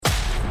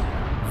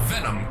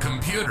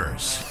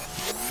computers.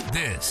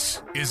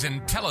 This is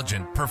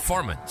Intelligent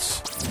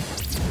Performance.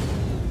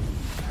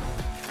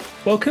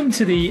 Welcome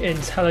to the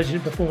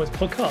Intelligent Performance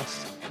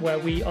podcast, where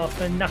we are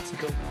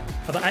fanatical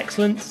about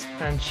excellence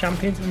and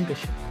champions of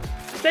ambition.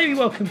 Today we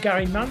welcome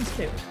Garry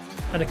Mansell,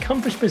 an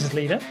accomplished business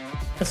leader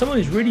and someone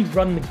who's really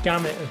run the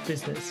gamut of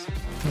business,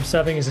 from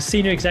serving as a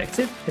senior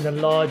executive in a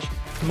large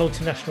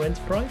multinational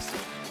enterprise,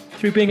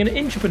 through being an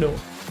intrapreneur,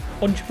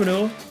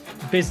 entrepreneur,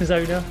 business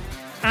owner,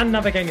 and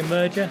navigating a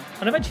merger,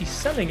 and eventually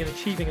selling and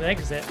achieving an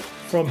exit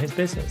from his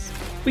business.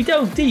 We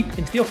delve deep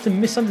into the often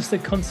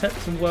misunderstood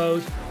concepts and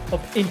world of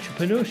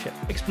intrapreneurship,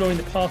 exploring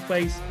the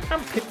pathways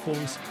and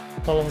pitfalls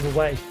along the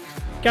way.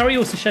 Garry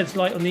also sheds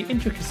light on the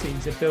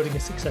intricacies of building a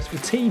successful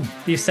team,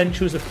 the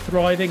essentials of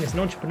thriving as an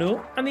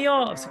entrepreneur, and the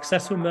art of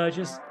successful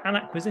mergers and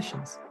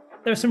acquisitions.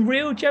 There are some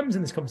real gems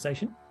in this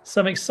conversation,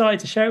 so I'm excited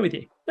to share it with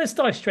you. Let's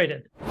dive straight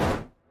in.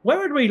 Where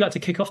I'd really like to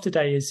kick off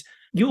today is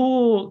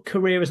your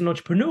career as an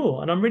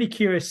entrepreneur. And I'm really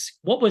curious,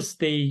 what was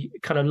the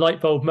kind of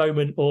light bulb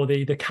moment or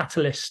the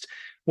catalyst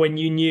when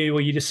you knew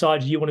or you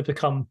decided you wanted to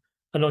become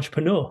an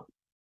entrepreneur?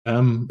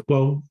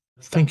 Well,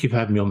 thank you for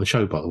having me on the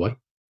show, by the way.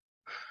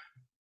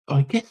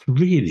 I guess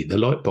really the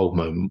light bulb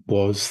moment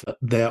was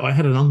there. I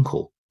had an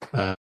uncle.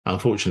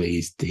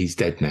 Unfortunately, he's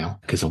dead now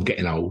because I'm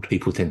getting old.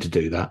 People tend to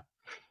do that.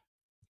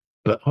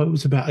 But I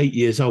was about 8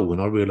 years old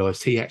when I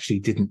realised he actually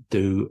didn't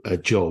do a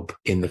job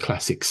in the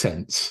classic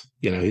sense.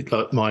 You know,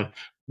 like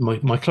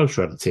my close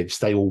relatives,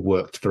 they all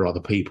worked for other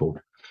people,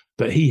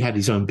 but he had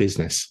his own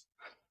business,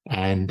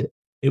 and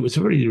it was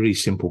a really, really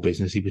simple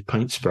business. He was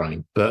paint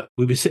spraying, but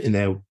we were sitting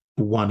there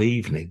one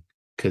evening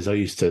because I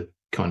used to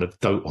kind of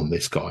dote on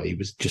this guy. He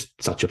was just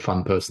such a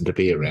fun person to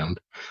be around,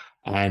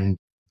 and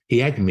he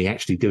had me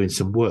actually doing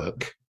some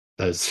work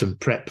as some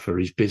prep for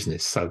his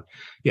business. So,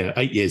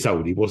 8 years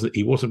old, he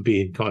wasn't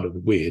being kind of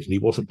weird, and he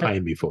wasn't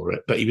paying me for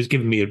it, but he was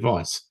giving me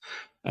advice.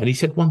 And he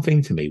said one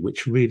thing to me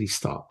which really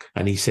stuck.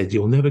 And he said,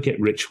 "You'll never get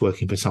rich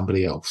working for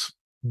somebody else."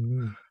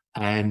 Mm.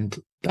 And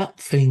that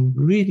thing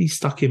really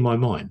stuck in my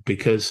mind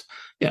because,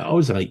 I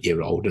was an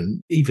 8-year-old,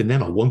 and even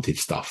then I wanted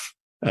stuff.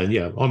 And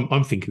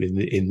I'm thinking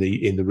in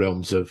the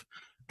realms of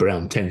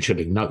brown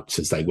 10-shilling notes,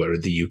 as they were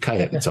in the UK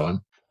at the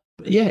time.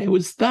 It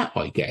was that,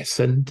 I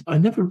guess. And I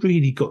never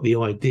really got the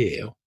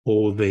idea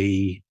or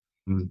the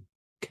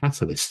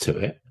catalyst to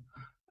it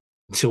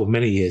until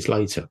many years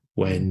later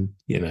when,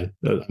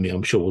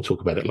 I'm sure we'll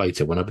talk about it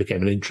later, when I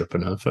became an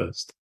intrapreneur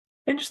first.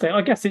 Interesting.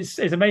 I guess it's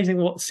amazing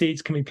what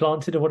seeds can be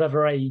planted at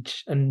whatever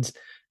age, and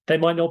they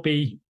might not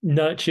be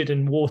nurtured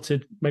and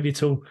watered maybe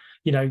till,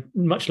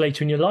 much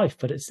later in your life.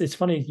 But it's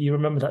funny you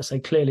remember that so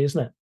clearly,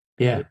 isn't it?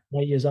 Yeah.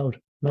 8 years old.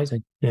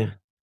 Amazing. Yeah.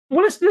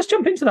 Well, let's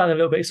jump into that a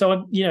little bit.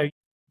 So,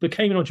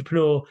 became an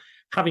entrepreneur,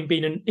 having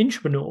been an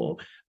intrapreneur,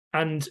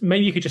 and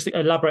maybe you could just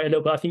elaborate a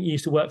little bit. I think you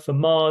used to work for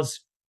Mars.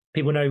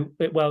 People know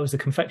it well as the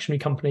confectionery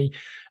company,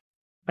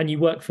 and you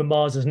worked for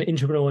Mars as an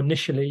intrapreneur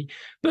initially.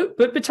 But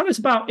tell us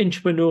about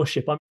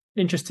intrapreneurship. I'm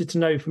interested to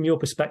know from your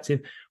perspective,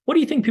 what do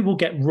you think people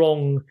get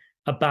wrong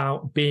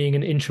about being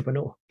an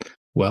intrapreneur?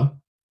 Well,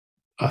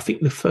 I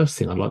think the first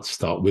thing I'd like to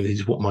start with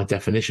is what my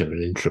definition of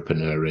an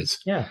intrapreneur is.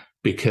 Yeah.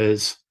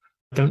 Because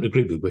I don't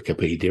agree with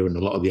Wikipedia and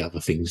a lot of the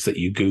other things that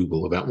you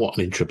Google about what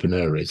an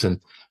intrapreneur is.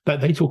 But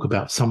they talk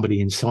about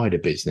somebody inside a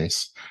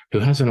business who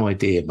has an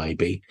idea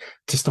maybe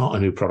to start a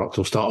new product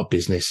or start a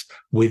business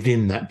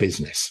within that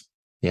business.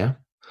 Yeah.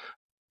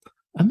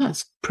 And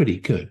that's pretty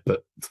good.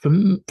 But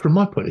from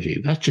my point of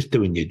view, that's just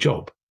doing your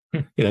job.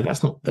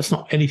 That's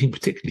not anything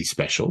particularly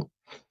special.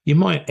 You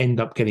might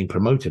end up getting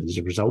promoted as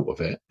a result of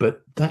it,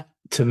 but that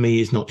to me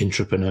is not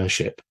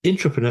intrapreneurship.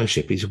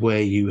 Intrapreneurship is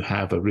where you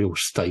have a real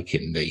stake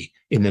in the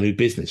new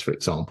business, for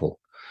example.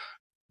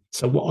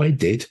 So what I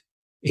did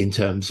in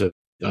terms of,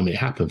 it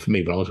happened for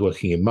me when I was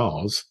working in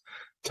Mars,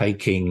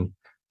 taking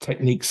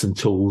techniques and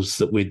tools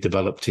that we'd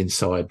developed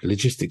inside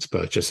logistics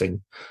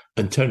purchasing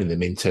and turning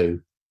them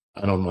into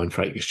an online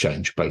freight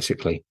exchange,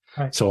 basically.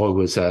 Right. So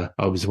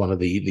I was one of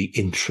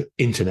the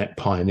internet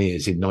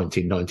pioneers in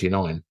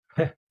 1999.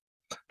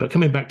 But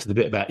coming back to the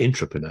bit about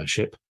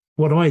intrapreneurship,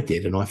 what I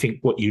did, and I think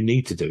what you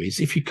need to do is,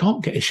 if you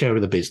can't get a share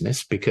of the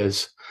business,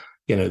 because,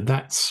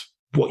 that's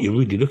what you're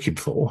really looking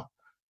for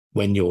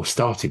when you're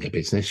starting a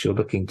business, you're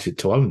looking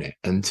to own it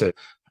and to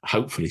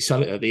hopefully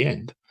sell it at the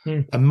end.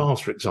 Mm. And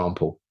Mars, for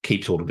example,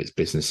 keeps all of its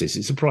businesses.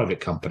 It's a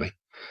private company.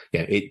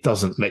 It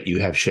doesn't let you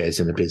have shares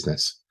in a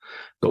business.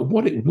 But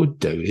what it would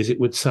do is it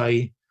would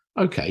say,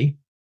 okay,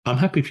 I'm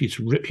happy for you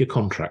to rip your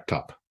contract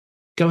up.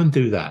 Go and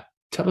do that.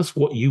 Tell us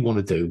what you want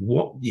to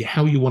do,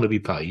 how you want to be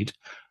paid,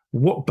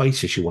 what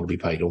basis you want to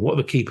be paid on, what are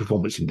the key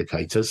performance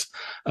indicators.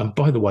 And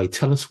by the way,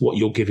 tell us what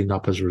you're giving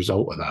up as a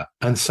result of that.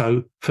 And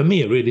so for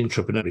me, a real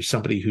intrapreneur is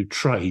somebody who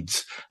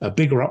trades a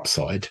bigger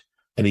upside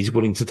and he's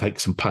willing to take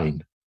some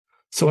pain.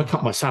 So I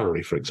cut my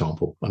salary, for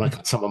example, and I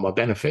cut some of my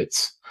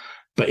benefits.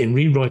 But in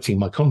rewriting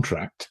my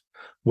contract,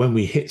 when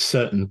we hit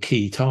certain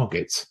key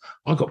targets,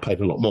 I got paid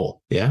a lot more.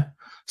 Yeah.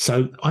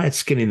 So I had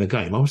skin in the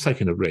game. I was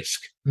taking a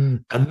risk.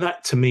 Mm. And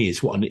that to me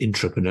is what an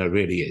intrapreneur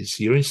really is.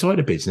 You're inside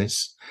a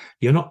business.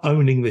 You're not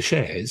owning the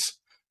shares,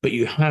 but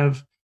you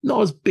have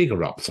not as big a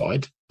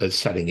upside as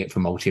selling it for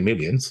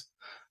multi-millions,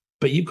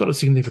 but you've got a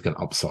significant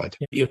upside.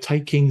 Yeah. You're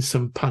taking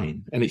some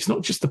pain, and it's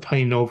not just the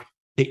pain of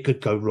it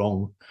could go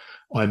wrong.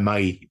 I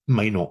may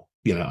not,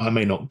 I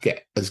may not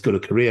get as good a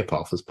career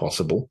path as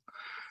possible.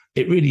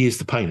 It really is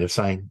the pain of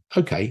saying,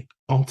 okay,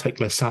 I'll take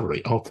less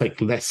salary. I'll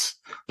take less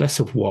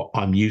of what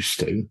I'm used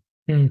to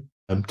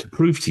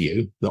prove to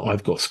you that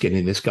I've got skin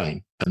in this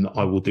game and that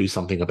I will do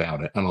something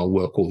about it. And I'll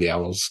work all the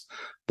hours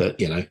that,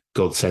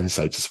 God sends,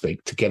 so to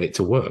speak, to get it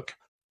to work.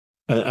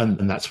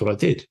 And that's what I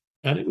did.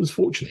 And it was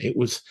fortunate. It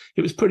was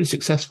pretty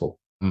successful.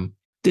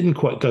 Didn't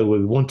quite go where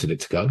we wanted it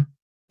to go,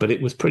 but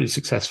it was pretty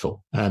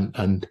successful.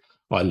 And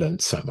I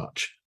learned so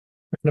much.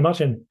 I can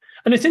imagine.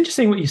 And it's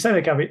interesting what you say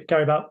there,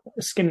 Garry, about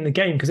skin in the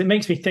game, because it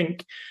makes me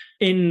think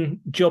in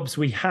jobs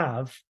we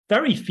have,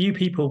 very few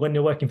people when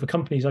you're working for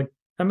companies, and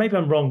maybe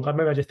I'm wrong,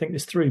 maybe I just think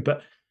this through,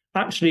 but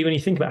actually when you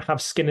think about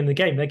have skin in the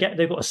game, they've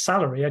got a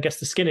salary. I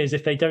guess the skin is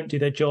if they don't do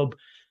their job,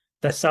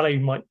 their salary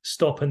might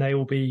stop and they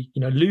will be,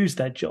 lose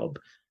their job.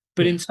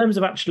 But in terms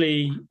of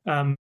actually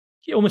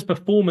almost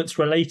performance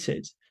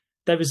related,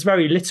 there was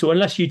very little,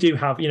 unless you do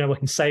have,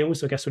 working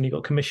sales, I guess when you've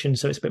got commission,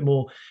 so it's a bit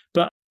more.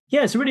 But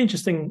yeah, it's a really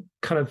interesting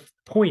kind of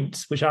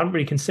point, which I hadn't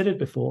really considered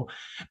before.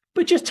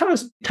 But just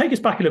take us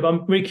back a little bit.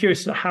 I'm really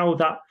curious how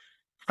that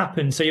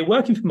happened. So you're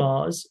working for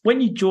Mars.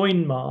 When you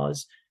joined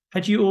Mars,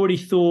 had you already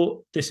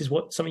thought this is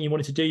something you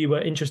wanted to do, you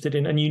were interested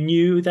in, and you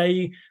knew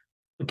they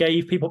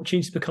gave people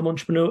opportunities to become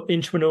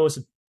entrepreneurs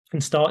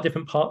and start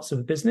different parts of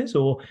the business?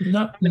 Or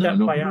not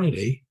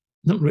really.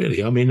 Not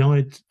really. I mean,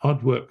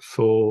 I'd worked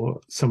for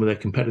some of their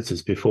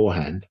competitors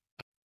beforehand.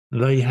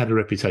 They had a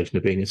reputation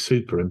of being a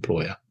super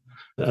employer.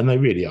 And they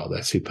really are.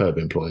 They're superb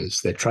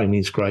employers. Their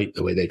training's great.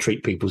 The way they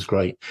treat people's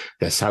great.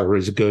 Their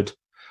salaries are good.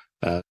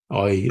 I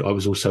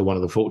was also one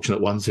of the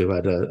fortunate ones who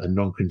had a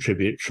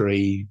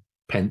non-contributory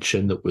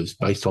pension that was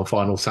based on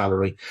final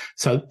salary.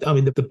 So, I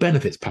mean, the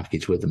benefits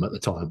package with them at the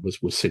time was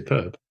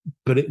superb.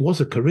 But it was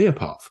a career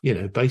path.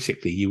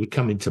 Basically, you would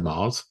come into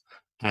Mars,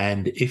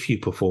 and if you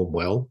perform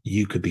well,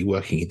 you could be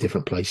working in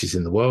different places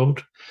in the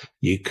world.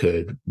 You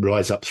could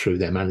rise up through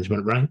their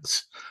management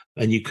ranks,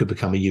 and you could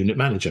become a unit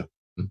manager.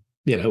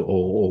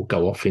 Or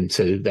go off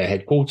into their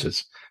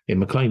headquarters in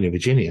McLean,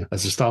 Virginia,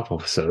 as a staff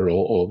officer,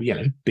 or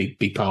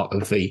be part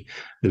of the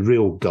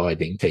real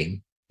guiding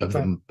team of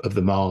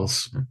the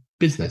Mars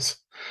business.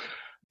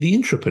 The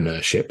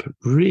intrapreneurship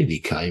really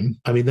came.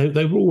 I mean,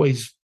 they were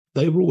always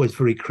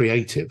very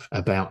creative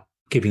about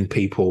giving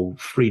people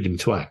freedom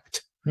to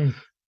act,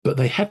 but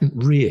they hadn't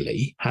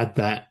really had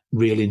that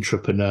real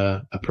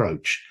intrapreneur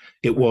approach.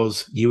 It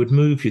was you would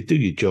move, you'd do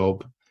your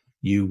job,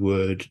 you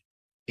would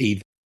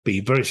either be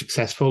very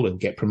successful and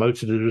get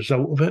promoted as a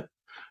result of it,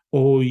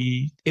 or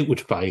it would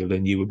fail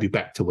and you would be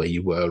back to where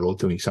you were or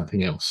doing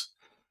something else.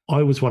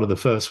 I was one of the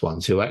first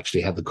ones who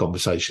actually had the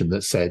conversation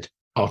that said,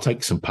 I'll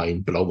take some pain,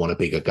 but I want a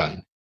bigger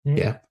gain.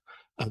 Yeah.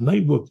 And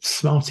they were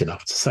smart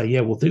enough to say, yeah,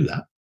 we'll do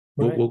that.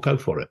 Right. We'll go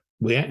for it.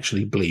 We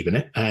actually believe in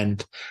it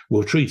and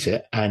we'll treat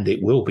it and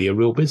it will be a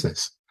real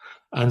business.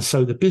 And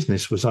so the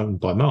business was owned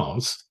by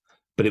Mars,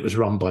 but it was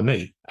run by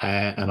me.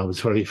 And I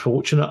was very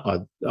fortunate.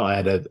 I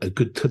had a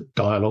good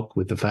dialogue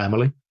with the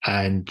family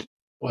and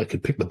I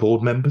could pick the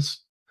board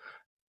members.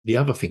 The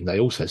other thing they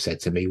also said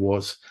to me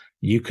was,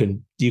 you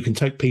can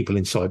take people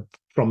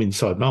from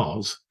inside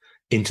Mars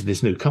into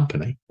this new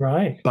company,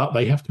 right? But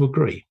they have to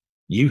agree.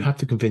 You have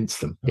to convince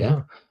them,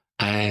 yeah?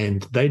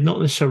 And they're not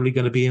necessarily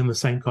going to be in the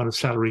same kind of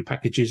salary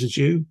packages as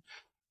you.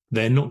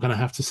 They're not going to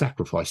have to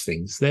sacrifice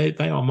things. They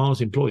are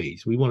Mars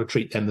employees. We want to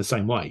treat them the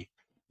same way.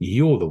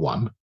 You're the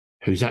one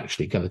who's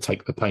actually going to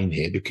take the pain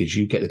here because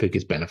you get the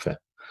biggest benefit.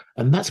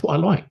 And that's what I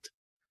liked.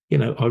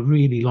 I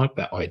really liked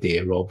that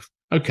idea of,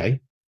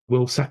 okay,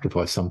 we'll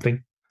sacrifice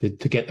something to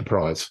get the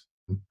prize.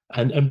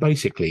 And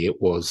basically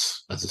it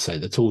was, as I say,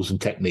 the tools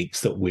and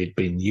techniques that we'd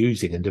been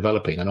using and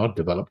developing, and I'd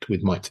developed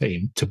with my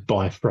team to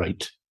buy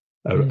freight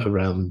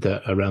around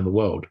the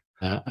world.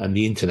 And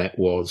the internet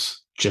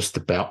was just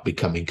about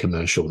becoming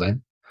commercial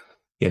then.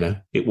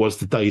 It was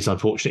the days,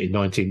 unfortunately, in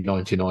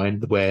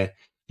 1999, where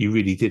you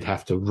really did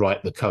have to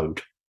write the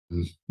code.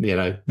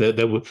 There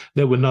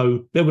were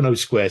no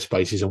square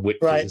spaces and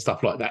widgets and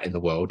stuff like that in the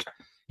world.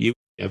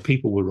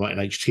 People were writing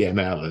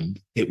HTML, and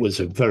it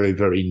was a very,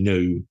 very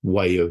new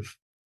way of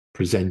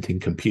presenting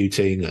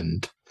computing,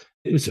 and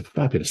it was a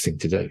fabulous thing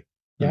to do.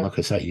 Yeah. And like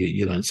I say,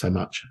 you learn so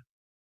much.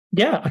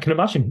 Yeah, I can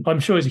imagine. I'm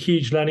sure it's a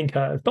huge learning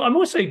curve. But I'm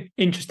also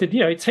interested,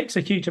 it takes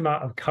a huge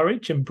amount of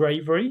courage and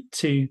bravery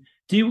to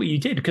do what you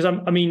did. Because,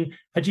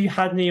 had you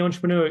had any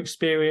entrepreneurial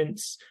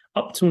experience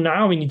up till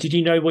now? Did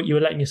you know what you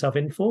were letting yourself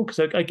in for?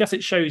 Because I guess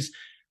it shows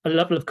a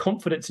level of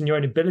confidence in your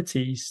own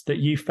abilities that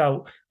you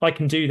felt, I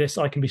can do this,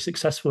 I can be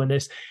successful in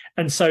this.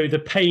 And so the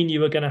pain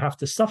you were going to have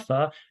to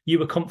suffer, you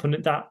were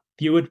confident that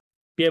you would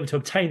be able to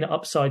obtain the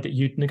upside that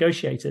you'd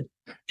negotiated.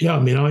 Yeah,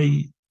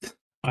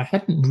 I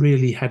hadn't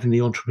really had any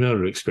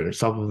entrepreneurial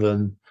experience other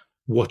than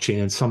watching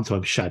and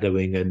sometimes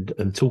shadowing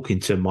and talking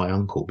to my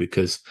uncle,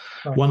 because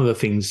one of the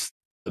things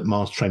that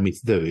Mars trained me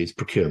to do is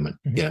procurement.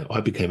 I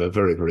became a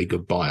very, very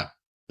good buyer.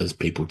 as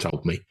people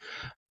told me.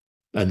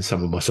 And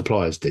some of my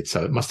suppliers did,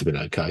 so it must have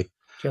been okay.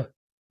 Sure.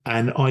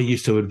 And I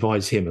used to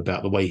advise him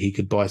about the way he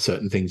could buy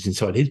certain things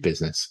inside his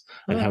business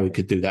and how he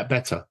could do that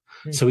better.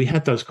 So we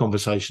had those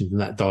conversations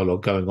and that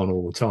dialogue going on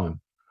all the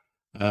time.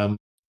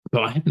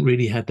 But I hadn't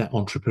really had that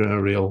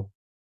entrepreneurial.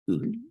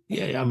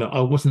 Yeah, I mean, I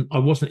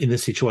wasn't in the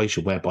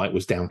situation whereby it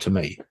was down to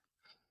me.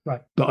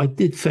 Right. But I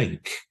did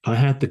think I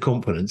had the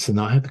confidence, and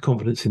I had the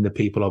confidence in the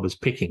people I was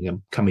picking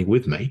and coming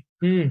with me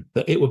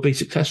that it would be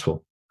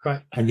successful.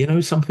 Right. And you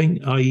know something,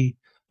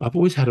 I've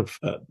always had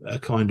a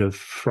kind of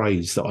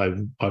phrase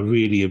that I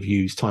really have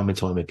used time and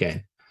time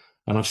again.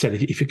 And I've said,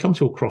 if you come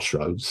to a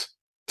crossroads,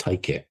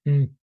 take it.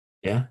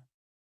 Yeah.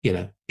 You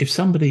know, if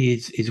somebody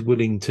is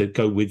willing to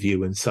go with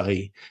you and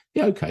say,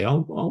 yeah, okay, I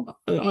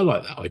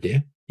like that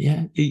idea.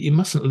 Yeah. You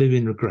mustn't live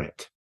in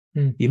regret.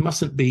 You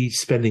mustn't be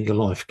spending your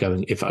life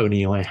going, if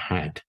only I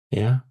had.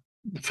 Yeah.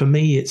 For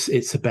me,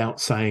 it's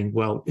about saying,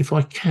 well, if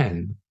I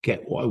can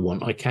get what I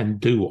want, I can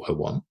do what I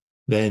want,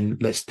 then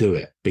let's do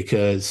it.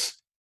 Because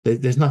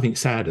there's nothing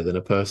sadder than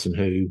a person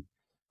who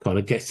kind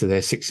of gets to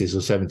their 60s or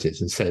 70s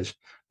and says,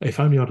 if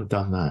only I'd have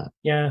done that.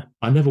 Yeah.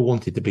 I never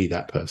wanted to be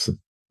that person.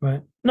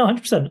 Right. No,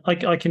 100%.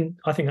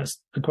 I think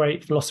that's a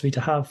great philosophy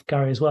to have,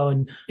 Garry, as well.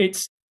 And it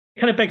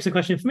kind of begs the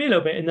question for me a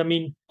little bit. And I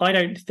mean, I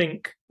don't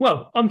think,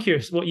 well, I'm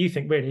curious what you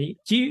think, really.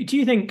 Do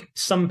you think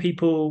some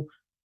people,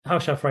 how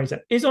shall I phrase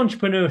it? Is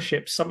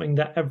entrepreneurship something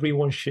that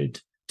everyone should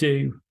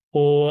do?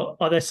 Or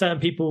are there certain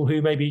people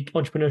who maybe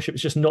entrepreneurship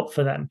is just not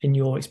for them, in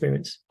your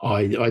experience?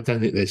 I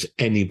don't think there's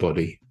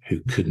anybody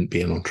who couldn't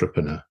be an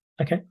entrepreneur.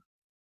 Okay.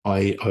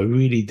 I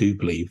really do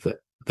believe that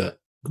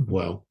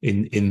well,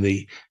 in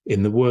the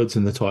words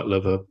in the title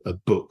of a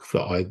book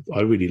that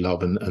I really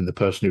love, and the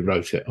person who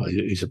wrote it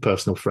is a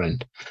personal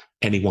friend,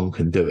 anyone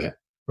can do it.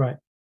 Right.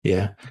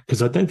 Yeah.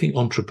 Because I don't think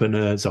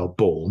entrepreneurs are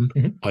born.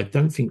 I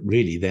don't think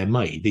really they're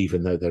made,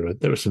 even though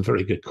there are some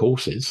very good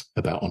courses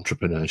about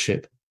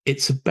entrepreneurship.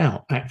 It's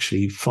about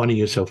actually finding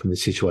yourself in the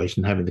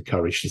situation, having the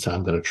courage to say,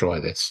 I'm going to try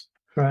this.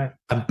 Right.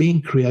 And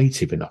being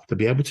creative enough to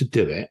be able to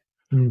do it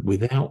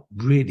without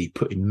really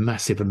putting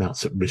massive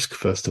amounts at risk,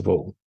 first of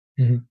all.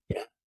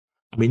 Yeah.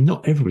 I mean,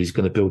 not everybody's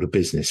going to build a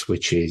business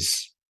which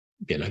is,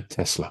 you know,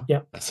 Tesla.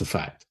 Yeah. That's a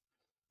fact.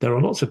 There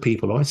are lots of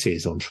people I see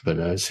as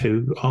entrepreneurs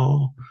who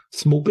are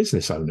small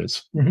business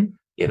owners.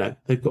 You know,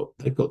 they've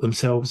got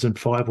themselves and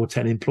 5 or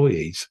 10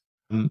 employees.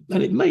 And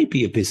it may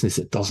be a business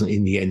that doesn't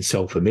in the end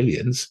sell for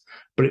millions,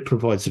 but it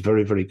provides a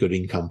very, very good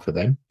income for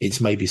them.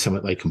 It's maybe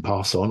something they can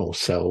pass on or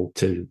sell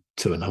to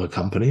another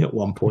company at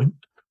one point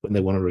when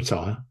they want to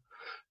retire.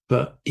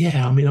 But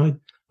yeah, I mean,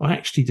 I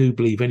actually do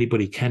believe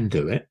anybody can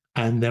do it.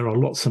 And there are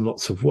lots and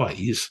lots of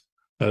ways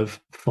of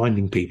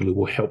finding people who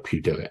will help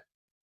you do it.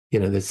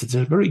 You know, there's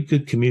a very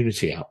good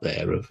community out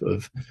there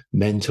of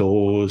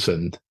mentors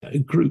and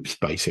groups,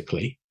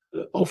 basically,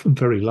 often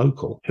very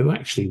local, who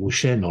actually will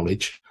share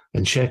knowledge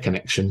and share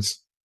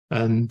connections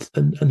and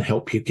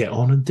help you get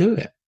on and do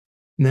it.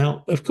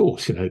 Now, of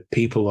course, you know,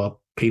 people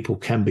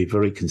can be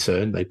very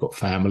concerned. They've got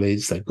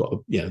families, they've got,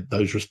 you know,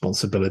 those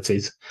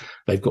responsibilities,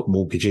 they've got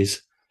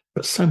mortgages,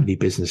 but so many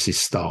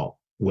businesses start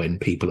when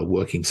people are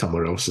working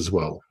somewhere else as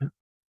well.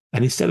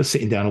 And instead of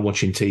sitting down and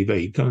watching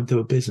TV, go and do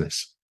a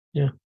business.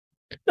 Yeah.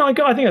 No, I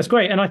think that's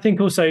great. And I think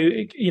also,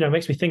 you know, it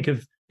makes me think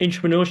of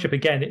entrepreneurship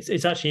again.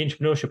 It's actually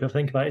entrepreneurship, I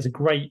think about it, is a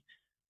great,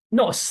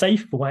 not a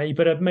safe way,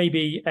 but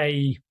maybe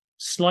a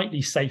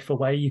slightly safer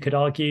way, you could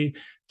argue,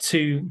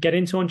 to get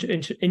into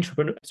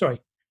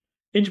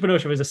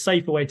entrepreneurship is a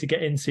safer way to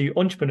get into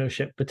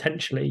entrepreneurship,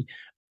 potentially,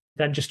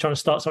 than just trying to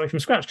start something from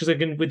scratch. Because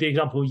again, with the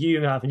example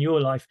you have in your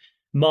life,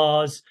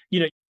 Mars, you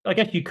know, I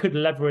guess you could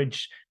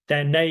leverage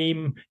their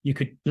name, you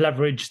could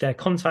leverage their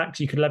contacts,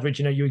 you could leverage,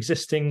 you know, your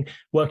existing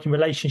working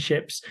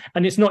relationships.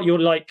 And it's not, you're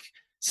like,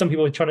 some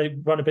people are trying to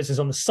run a business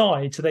on the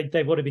side, so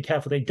they want to be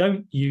careful they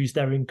don't use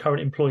their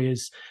current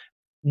employer's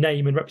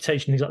name and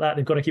reputation, things like that.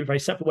 They've got to keep it very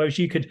separate, whereas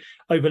you could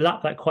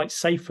overlap that quite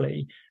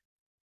safely.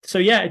 So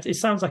yeah, it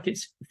sounds like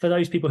it's for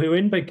those people who are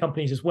in big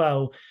companies as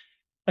well.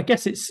 I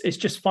guess it's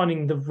just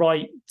finding the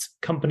right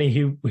company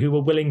who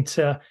are willing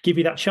to give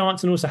you that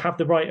chance and also have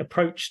the right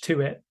approach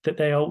to it, that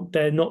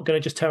they're not going to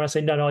just turn around and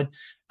say no,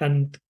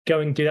 and go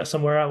and do that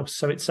somewhere else.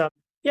 So it's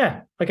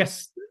yeah, I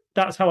guess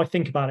that's how I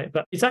think about it.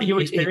 But is that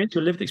your experience,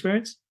 your lived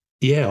experience?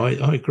 Yeah,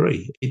 I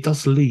agree. It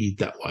does lead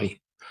that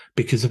way,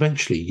 because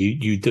eventually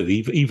you do,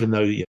 even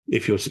though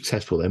if you're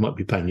successful, they might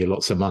be paying you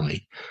lots of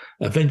money.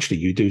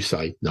 Eventually you do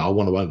say, no, I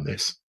want to own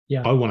this.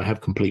 Yeah. I want to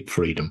have complete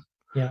freedom.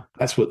 Yeah.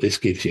 That's what this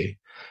gives you.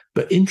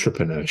 But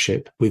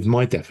intrapreneurship, with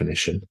my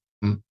definition,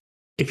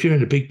 if you're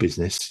in a big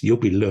business, you'll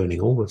be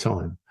learning all the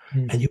time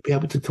and you'll be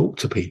able to talk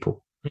to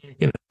people.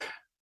 You know,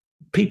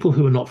 people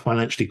who are not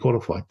financially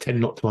qualified tend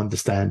not to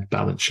understand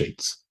balance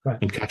sheets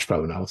and cash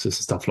flow analysis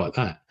and stuff like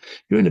that.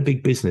 You're in a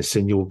big business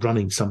and you're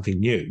running something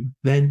new,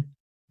 then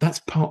that's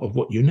part of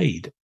what you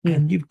need.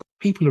 And you've got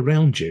people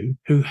around you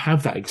who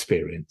have that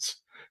experience.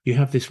 You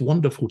have this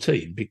wonderful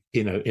team,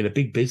 you know, in a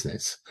big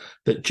business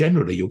that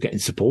generally you're getting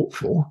support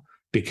for,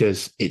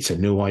 because it's a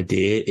new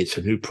idea, it's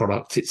a new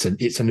product,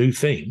 it's a new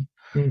thing.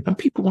 And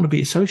people want to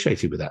be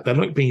associated with that. They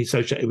like being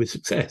associated with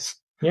success.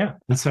 Yeah.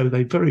 And so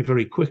they very,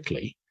 very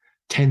quickly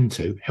tend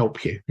to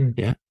help you.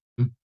 Yeah.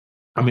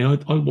 I mean,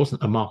 I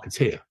wasn't a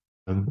marketeer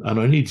and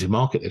I needed to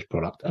market this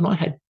product. And I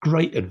had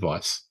great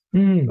advice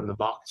from the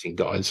marketing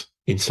guys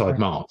inside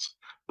Mars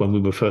when we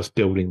were first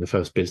building the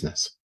first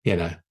business. You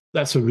know,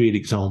 that's a real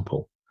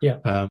example.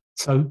 Yeah.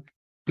 So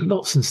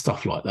lots and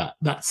stuff like that.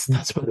 That's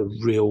where the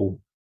real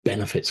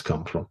benefits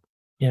come from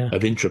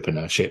of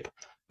intrapreneurship.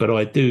 But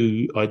I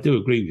do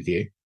agree with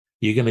you.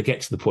 You're going to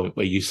get to the point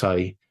where you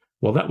say,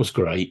 well, that was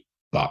great,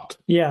 but...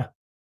 Yeah.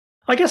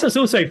 I guess that's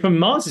also from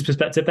Mars's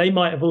perspective, they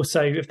might have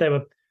also, if they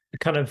were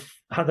kind of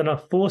had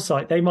enough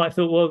foresight, they might have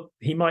thought, well,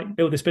 he might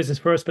build this business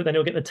for us, but then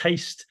he'll get the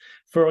taste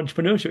for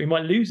entrepreneurship. We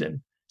might lose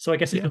him. So I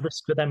guess it's a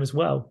risk for them as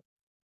well.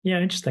 Yeah,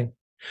 interesting.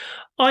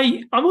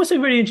 I'm also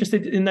really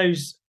interested in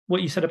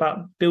what you said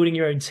about building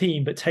your own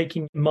team, but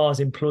taking Mars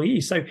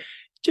employees. So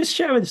just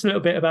share with us a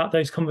little bit about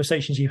those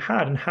conversations you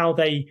had and how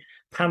they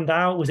panned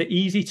out. Was it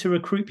easy to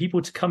recruit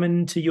people to come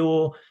into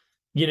your,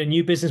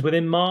 new business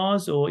within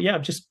Mars? Or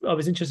I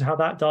was interested in how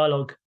that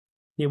dialogue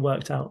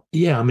worked out.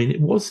 Yeah, I mean, it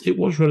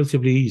was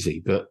relatively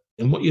easy, but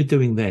in what you're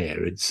doing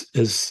there, it's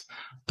as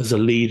a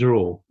leader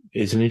or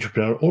as an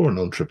intrapreneur or an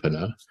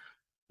entrepreneur,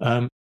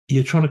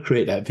 you're trying to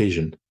create that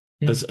vision.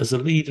 As a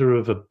leader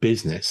of a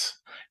business,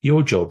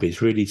 your job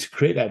is really to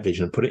create that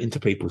vision and put it into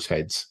people's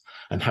heads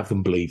and have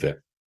them believe it.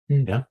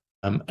 Yeah.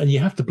 And you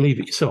have to believe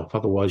it yourself.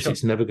 Otherwise,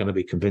 it's never going to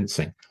be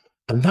convincing.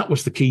 And that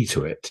was the key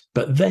to it.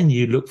 But then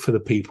you look for the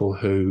people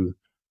who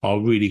are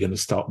really going to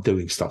start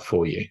doing stuff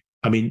for you.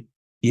 I mean,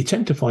 you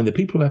tend to find the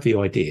people who have the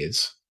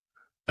ideas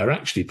are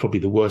actually probably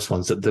the worst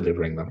ones at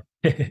delivering them.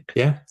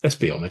 Yeah, let's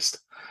be honest.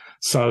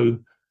 So,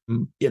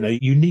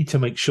 you need to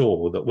make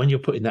sure that when you're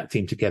putting that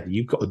team together,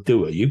 you've got a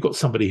doer. You've got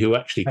somebody who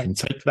actually can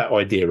take that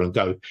idea and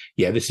go,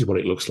 yeah, this is what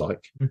it looks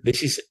like.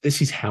 This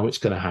is how it's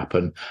going to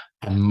happen,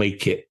 and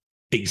make it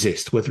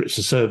exist, whether it's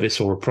a service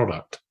or a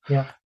product.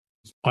 Yeah.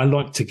 I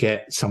like to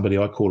get somebody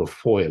I call a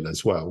foil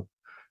as well.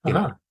 You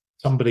know,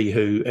 somebody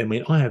who,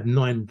 I have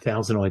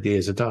 9,000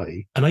 ideas a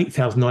day and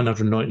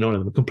 8,999 of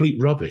them are complete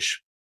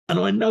rubbish. And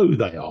I know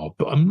they are,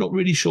 but I'm not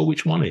really sure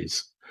which one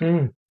is.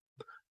 And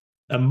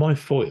my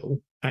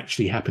foil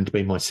actually happened to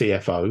be my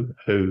CFO,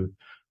 who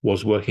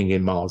was working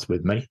in Mars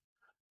with me.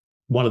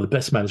 One of the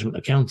best management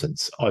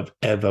accountants I've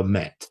ever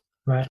met.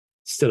 Right.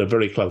 Still a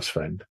very close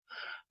friend.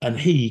 And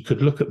he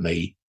could look at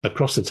me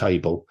across the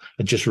table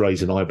and just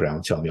raise an eyebrow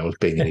and tell me I was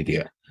being an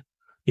idiot,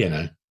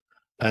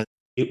 And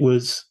it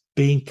was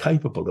being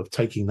capable of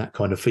taking that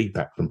kind of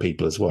feedback from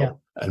people as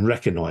well, and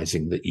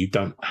recognizing that you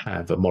don't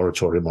have a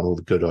moratorium on all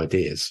the good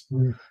ideas.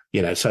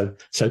 So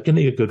getting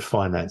a good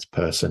finance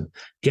person,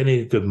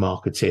 getting a good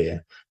marketeer,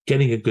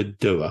 getting a good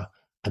doer,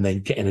 and then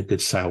getting a good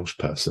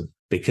salesperson,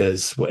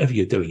 because whatever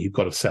you're doing, you've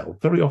got to sell.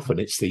 Very often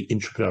it's the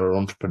intrapreneur or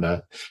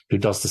entrepreneur who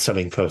does the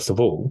selling first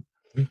of all.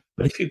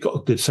 But if you've got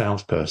a good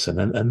salesperson,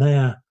 and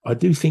I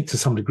do think to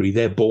some degree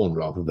they're born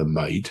rather than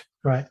made,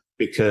 right?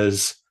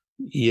 Because,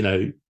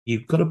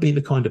 you've got to be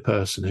the kind of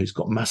person who's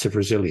got massive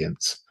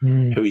resilience,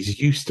 who is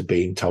used to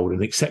being told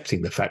and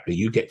accepting the fact that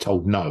you get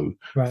told no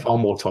far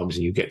more times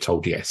than you get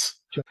told yes.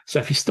 Sure. So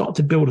if you start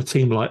to build a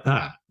team like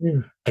that,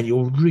 and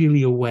you're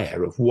really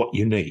aware of what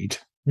you need,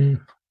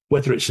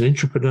 whether it's an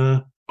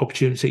intrapreneur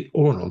opportunity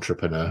or an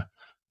entrepreneur,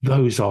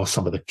 those are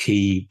some of the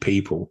key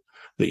people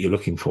that you're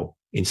looking for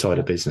inside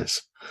a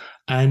business.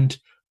 And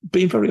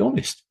being very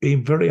honest,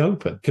 being very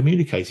open,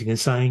 communicating and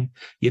saying,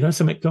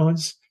 something,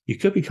 guys, you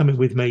could be coming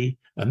with me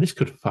and this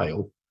could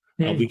fail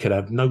and we could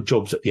have no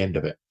jobs at the end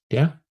of it.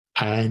 Yeah.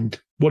 And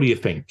what do you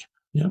think?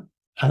 Yeah.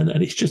 And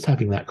it's just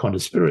having that kind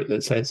of spirit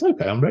that says,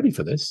 okay, I'm ready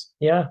for this.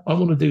 Yeah. I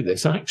want to do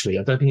this. Actually,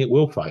 I don't think it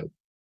will fail.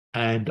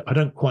 And I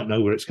don't quite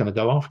know where it's going to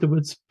go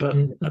afterwards, but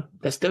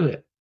let's do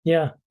it.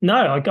 Yeah. No,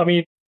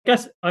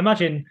 I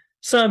imagine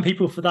certain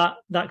people for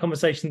that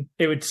conversation,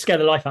 it would scare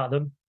the life out of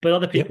them. But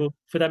other people,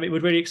 for them, it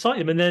would really excite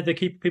them. And they're the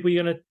key people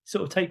you're going to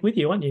sort of take with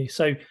you, aren't you?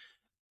 So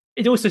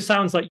it also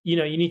sounds like, you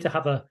need to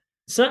have a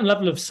certain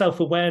level of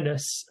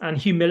self-awareness and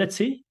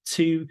humility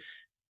to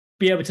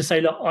be able to say,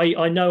 look,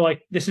 I know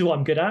this is what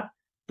I'm good at,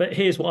 but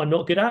here's what I'm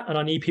not good at. And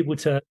I need people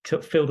to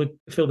fill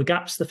the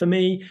gaps for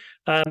me.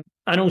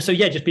 And also,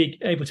 just be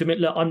able to admit,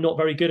 look, I'm not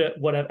very good at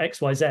whatever X,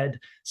 Y, Z.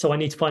 So I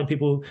need to find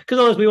people, because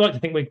otherwise we like to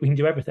think we can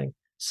do everything.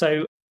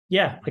 So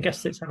I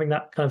guess it's having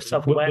that kind of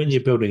self-awareness. When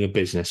you're building a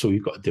business, all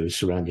you've got to do is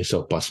surround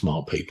yourself by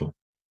smart people.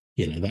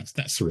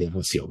 That's the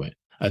reality of it.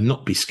 And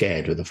not be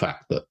scared of the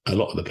fact that a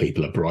lot of the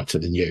people are brighter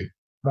than you.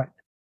 Right.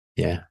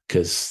 Yeah,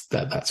 because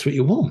that's what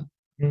you want.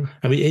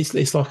 I mean,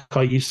 it's like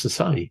I used to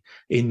say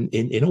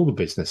in all the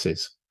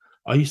businesses.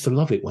 I used to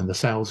love it when the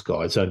sales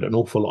guys earned an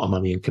awful lot of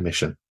money in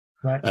commission.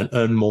 Right. And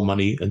earned more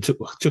money and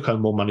took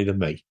home more money than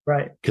me.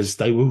 Right. Because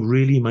they were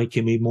really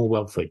making me more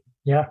wealthy.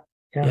 Yeah.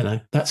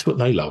 That's what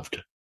they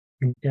loved.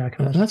 Yeah, I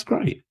can imagine. That's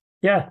great.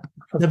 Yeah.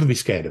 Never be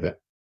scared of it.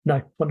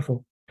 No,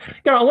 wonderful.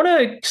 Garry, I want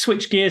to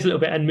switch gears a little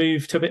bit and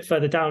move to a bit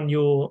further down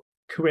your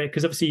career,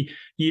 because obviously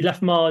you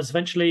left Mars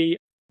eventually.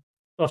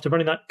 after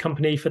running that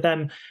company for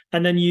them,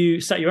 and then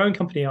you set your own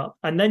company up,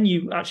 and then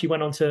you actually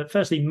went on to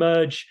firstly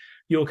merge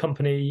your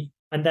company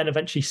and then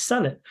eventually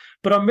sell it.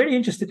 But I'm really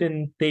interested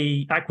in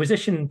the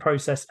acquisition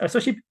process,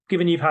 especially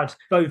given you've had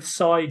both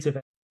sides of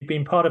it. You've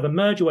been part of a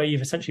merger where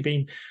you've essentially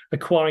been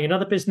acquiring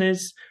another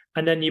business,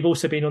 and then you've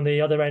also been on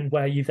the other end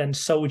where you've then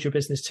sold your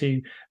business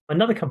to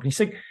another company.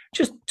 So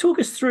just talk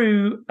us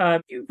through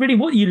really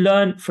what you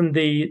learned from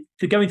the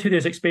going through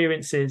those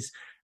experiences.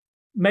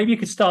 Maybe you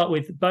could start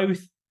with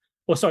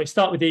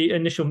start with the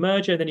initial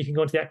merger, and then you can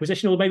go on to the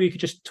acquisition, or maybe you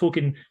could just talk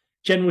in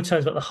general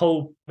terms about the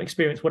whole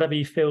experience, whatever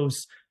you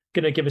feel's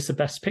going to give us the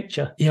best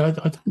picture. Yeah,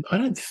 I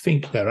don't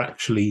think they're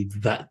actually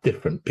that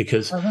different,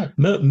 because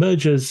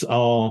mergers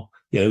are,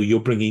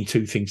 you're bringing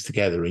two things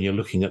together and you're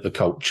looking at the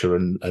culture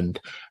and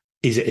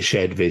is it a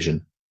shared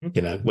vision,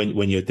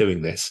 when you're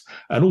doing this.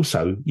 And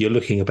also you're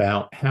looking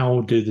about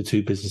how do the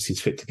two businesses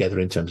fit together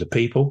in terms of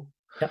people?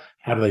 Yep.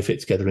 How do they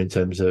fit together in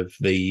terms of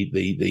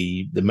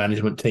the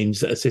management teams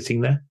that are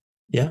sitting there?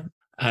 Yeah.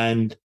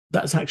 And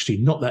that's actually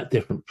not that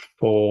different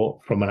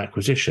from an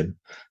acquisition.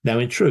 Now,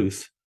 in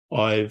truth,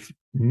 I've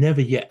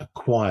never yet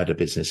acquired a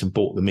business and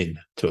brought them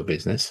into a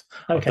business.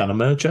 Okay. I've done a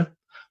merger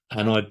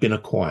and I've been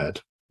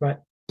acquired. Right.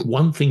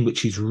 One thing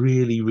which is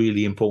really,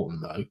 really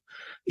important, though,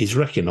 is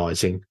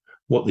recognizing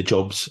what the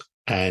jobs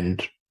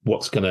and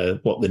what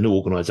the new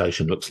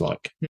organization looks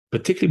like,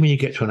 particularly when you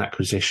get to an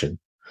acquisition.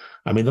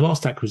 I mean, the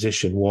last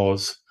acquisition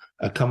was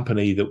a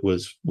company that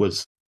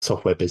was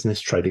software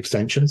business, Trade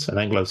Extensions, an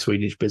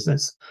Anglo-Swedish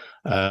business.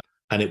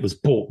 And it was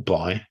bought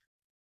by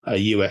a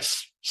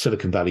US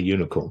Silicon Valley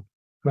unicorn.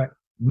 Right.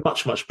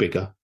 Much, much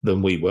bigger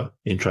than we were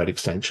in Trade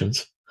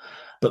Extensions.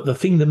 But the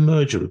thing the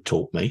merger had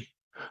taught me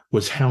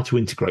was how to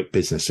integrate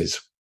businesses.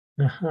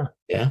 Uh-huh.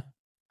 Yeah.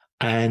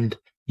 And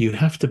you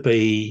have to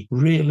be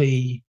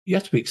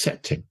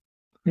accepting.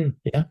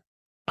 Yeah.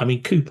 I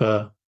mean,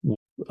 Cooper,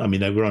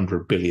 they were under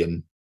 $1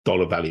 billion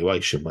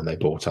valuation when they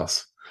bought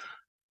us.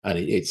 And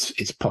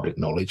it's public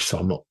knowledge, so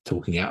I'm not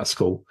talking out of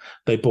school.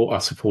 They bought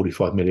us for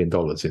 $45 million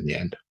in the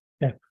end.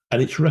 Yeah.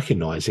 And it's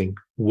recognizing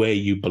where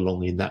you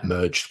belong in that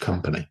merged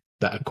company,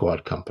 that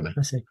acquired company.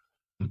 I see.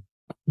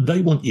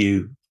 They want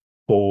you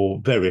for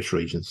various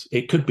reasons.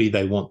 It could be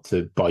they want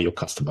to buy your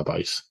customer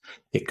base.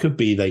 It could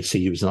be they see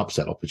you as an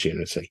upsell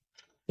opportunity.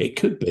 It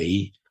could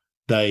be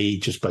they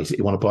just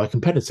basically want to buy a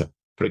competitor,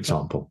 for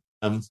example.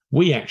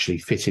 We actually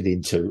fitted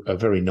into a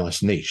very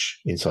nice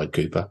niche inside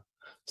Cooper,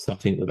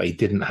 something that they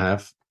didn't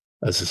have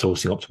as a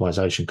sourcing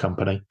optimization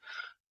company.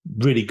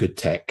 Really good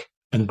tech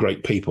and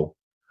great people.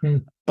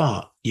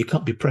 But you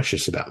can't be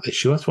precious about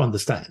this. You have to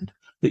understand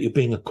that you're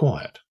being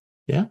acquired.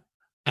 Yeah.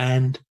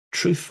 And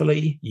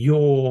truthfully,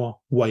 your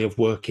way of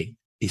working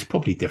is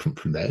probably different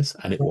from theirs,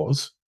 and it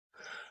was.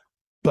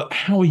 But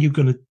how are you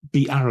going to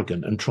be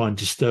arrogant and try and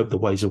disturb the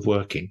ways of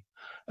working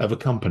of a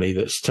company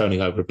that's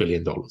turning over $1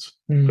 billion,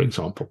 for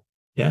example?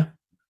 Yeah.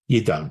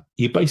 You don't.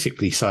 You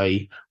basically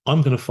say,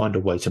 I'm going to find a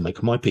way to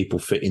make my people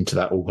fit into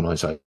that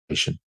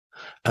organization.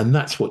 And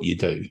that's what you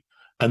do.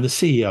 And the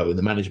CEO and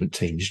the management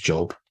team's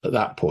job at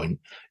that point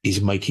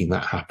is making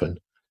that happen,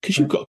 because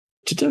you've got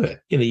to do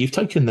it. You've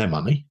taken their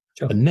money.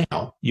 Sure. And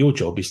now your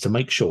job is to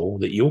make sure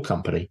that your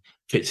company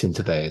fits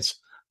into theirs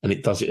and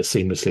it does it as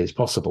seamlessly as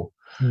possible.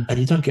 And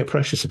you don't get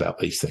precious about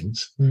these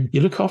things.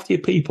 You look after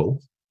your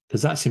people,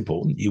 because that's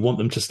important. You want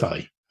them to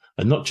stay.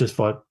 And not just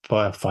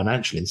via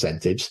financial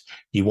incentives.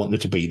 You want them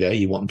to be there.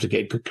 You want them to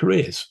get good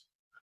careers.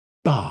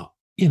 But,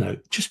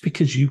 just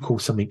because you call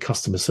something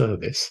customer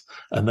service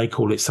and they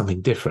call it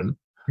something different,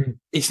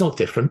 it's not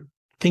different.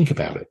 Think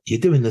about it. You're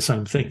doing the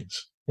same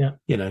things. Yeah.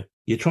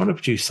 You're trying to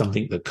produce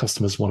something that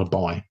customers want to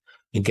buy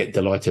and get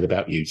delighted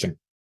about using,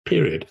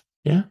 period.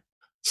 Yeah.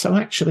 So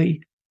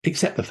actually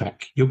accept the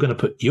fact you're going to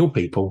put your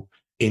people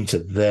into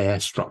their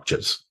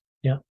structures.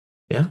 Yeah.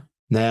 Yeah.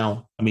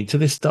 Now, to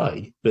this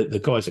day,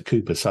 the guys at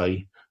Cooper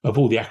say of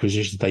all the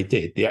acquisitions they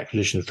did, the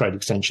acquisition of Trade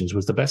Extensions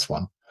was the best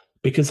one,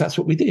 because that's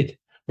what we did.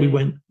 We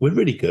went, we're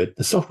really good.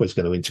 The software's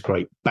going to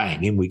integrate.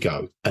 Bang, in we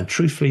go. And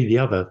truthfully, the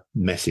other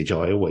message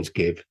I always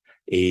give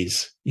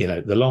is,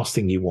 the last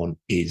thing you want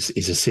is a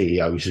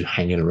CEO who's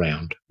hanging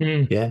around.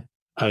 Yeah.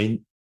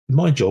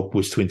 My job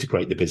was to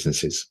integrate the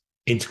businesses,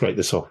 integrate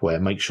the software,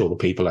 make sure the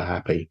people are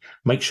happy,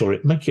 make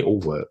it all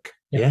work.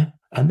 Yeah.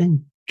 And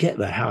then get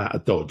the hell out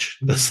of Dodge,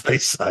 as they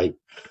say.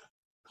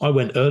 I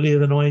went earlier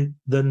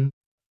than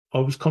I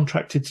was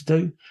contracted to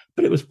do,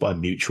 but it was by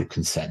mutual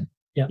consent.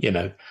 Yeah.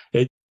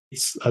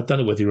 I don't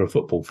know whether you're a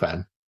football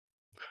fan,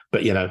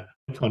 but I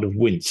kind of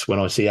wince when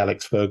I see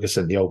Alex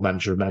Ferguson, the old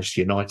manager of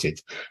Manchester United,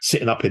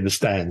 sitting up in the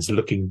stands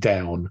looking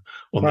down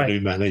on the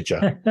new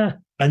manager.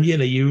 And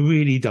you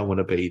really don't want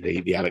to be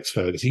the Alex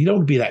Ferguson. You don't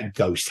want to be that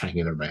ghost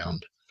hanging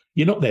around.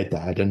 You're not their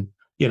dad, and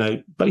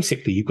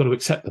basically you've got to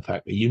accept the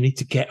fact that you need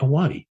to get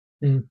away.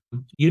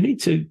 You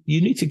need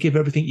to give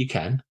everything you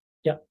can.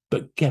 Yeah.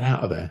 But get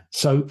out of there.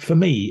 So for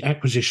me,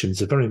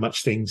 acquisitions are very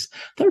much things,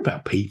 they're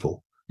about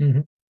people.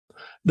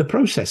 The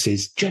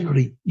processes,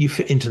 generally, you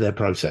fit into their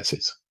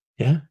processes.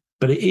 Yeah.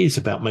 But it is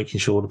about making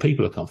sure the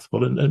people are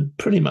comfortable. And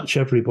pretty much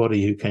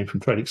everybody who came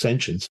from Trade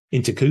Extensions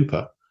into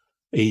Cooper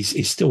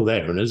is still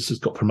there and has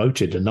got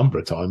promoted a number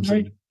of times,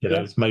 Right. and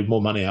has made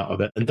more money out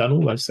of it and done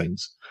all those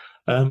things.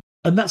 And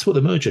that's what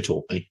the merger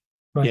taught me.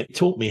 Right. Yeah, it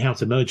taught me how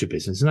to merge a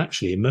business. And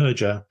actually, a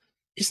merger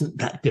isn't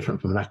that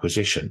different from an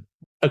acquisition.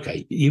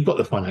 Okay, you've got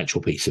the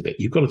financial piece of it.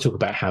 You've got to talk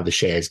about how the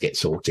shares get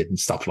sorted and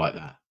stuff like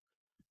that.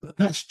 But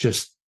that's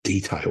just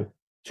detail,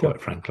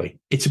 quite frankly.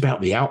 It's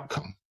about the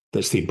outcome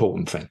that's the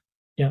important thing.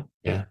 Yeah.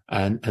 Yeah.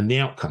 And the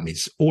outcome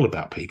is all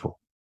about people.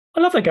 I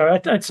love that, Garry.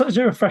 It's such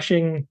a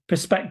refreshing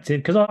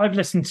perspective, because I've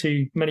listened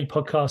to many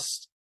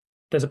podcasts.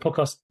 There's a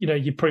podcast,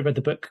 you've probably read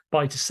the book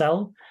Buy to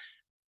Sell.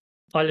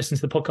 I listen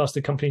to the podcast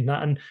of companies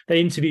and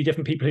they interview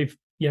different people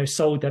who've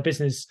sold their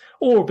business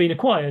or been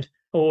acquired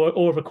or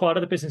have acquired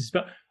other businesses.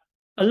 But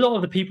a lot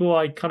of the people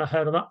I kind of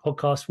heard on that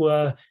podcast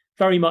were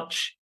very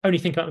much only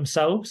think about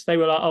themselves. They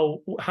were like,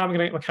 oh, how am I going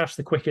to get my cash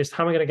the quickest?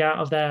 How am I going to get out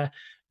of there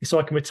so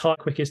I can retire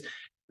quickest?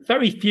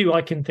 Very few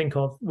I can think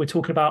of. We're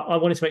talking about, I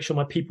wanted to make sure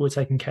my people were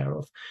taken care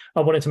of.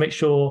 I wanted to make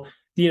sure,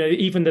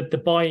 even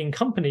the buying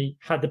company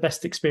had the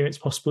best experience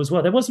possible as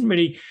well. There wasn't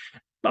really,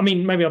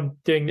 maybe I'm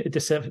doing a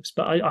disservice,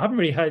 but I haven't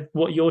really heard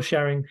what you're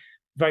sharing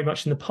very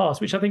much in the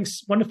past, which I think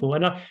is wonderful.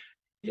 And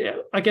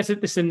I guess this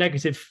is a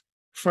negative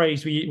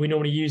phrase we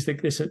normally use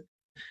this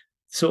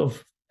sort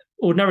of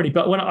ordinarily,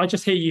 but when I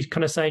just hear you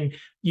kind of saying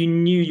you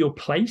knew your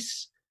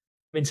place,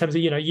 in terms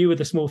of, you were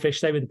the small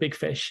fish, they were the big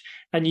fish,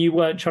 and you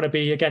weren't trying to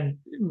be, again,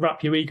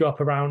 wrap your ego up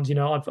around,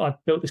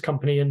 I've built this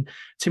company and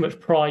too much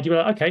pride. You were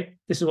like, okay,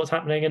 this is what's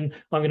happening and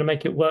I'm going to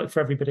make it work for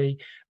everybody,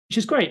 which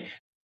is great.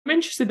 I'm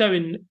interested though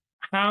in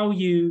how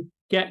you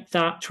get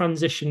that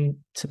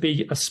transition to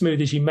be as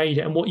smooth as you made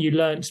it and what you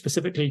learned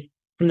specifically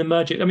from the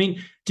merger.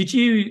 Did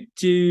you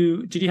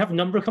have a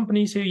number of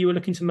companies who you were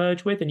looking to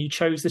merge with and you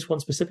chose this one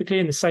specifically?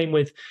 And the same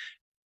with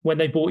when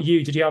they bought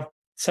you, did you have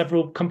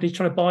several companies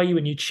trying to buy you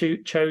and you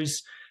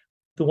chose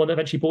the one that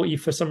eventually bought you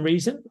for some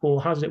reason,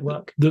 or how did it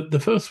work? The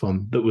first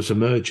one that was a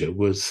merger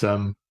was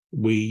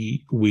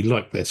we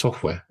liked their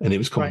software and it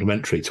was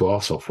complementary to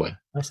our software.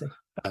 I see.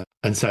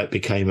 And so it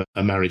became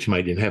a marriage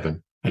made in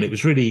heaven. And it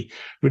was really,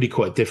 really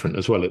quite different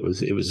as well. It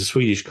was a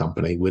Swedish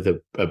company with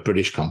a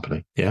British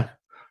company. Yeah.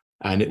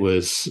 And it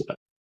was,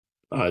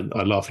 I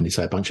laughingly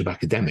say, a bunch of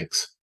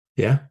academics.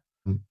 Yeah.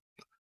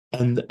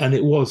 And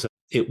it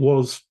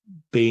was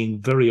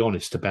being very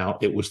honest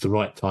about it was the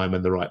right time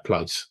and the right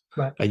place.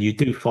 Right. And you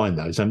do find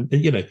those. And,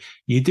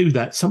 you do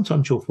that.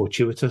 Sometimes you're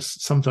fortuitous.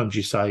 Sometimes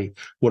you say,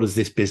 what does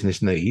this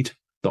business need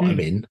that I'm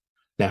in?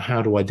 Now,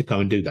 how do I go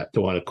and do that?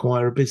 Do I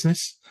acquire a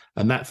business?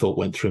 And that thought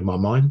went through my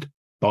mind.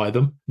 Buy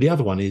them. The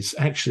other one is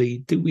actually,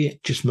 do we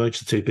just merge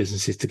the two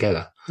businesses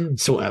together,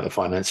 sort out the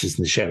finances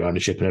and the share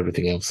ownership and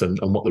everything else and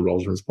what the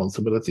roles and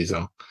responsibilities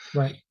are?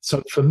 Right.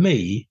 So for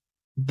me,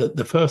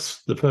 the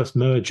first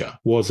merger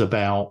was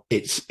about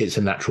it's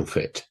a natural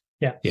fit.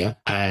 Yeah. Yeah.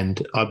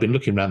 And I've been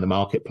looking around the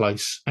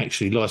marketplace,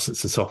 actually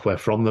licensed the software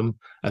from them,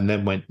 and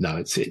then went, no,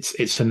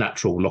 it's a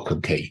natural lock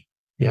and key.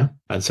 Yeah.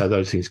 And so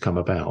those things come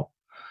about.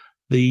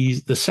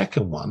 The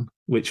second one,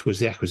 which was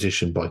the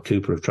acquisition by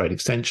Cooper of Trade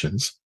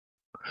Extensions,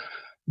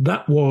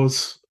 that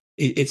was,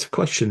 it's a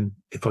question,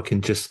 if I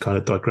can just kind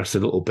of digress a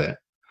little bit.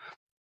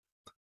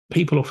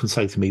 People often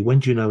say to me, when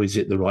do you know is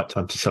it the right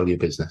time to sell your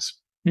business?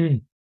 Yeah.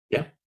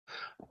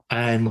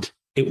 And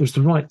it was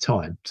the right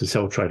time to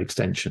sell Trade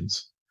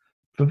Extensions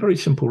for very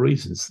simple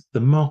reasons.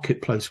 The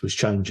marketplace was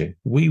changing.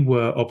 We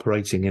were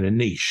operating in a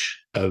niche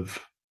of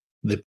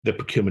the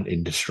procurement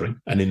industry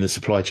and in the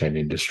supply chain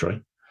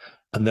industry.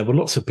 And there were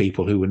lots of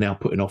people who were now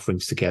putting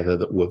offerings together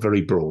that were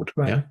very broad,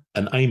 yeah,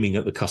 and aiming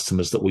at the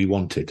customers that we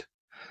wanted.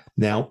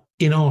 Now,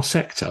 in our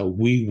sector,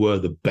 we were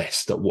the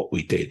best at what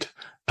we did,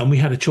 and we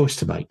had a choice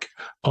to make.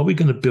 Are we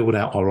going to build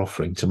out our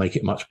offering to make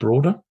it much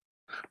broader?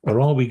 Or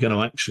are we going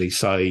to actually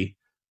say,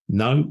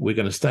 no, we're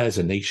going to stay as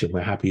a niche and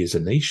we're happy as a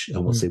niche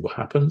and we'll see what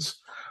happens?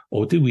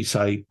 Or do we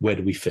say, where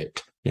do we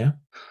fit? Yeah.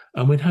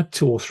 And we'd had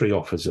 2 or 3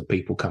 offers of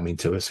people coming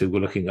to us who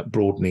were looking at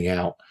broadening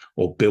out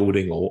or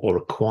building or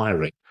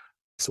acquiring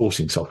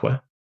sourcing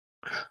software,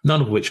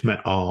 none of which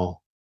met our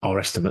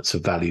estimates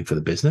of value for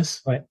the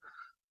business. Right.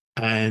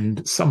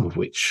 And some of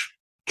which,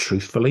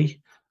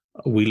 truthfully,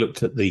 we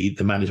looked at the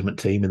management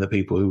team and the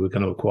people who were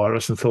going to acquire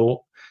us and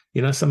thought,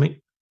 something,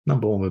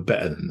 number one, we're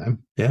better than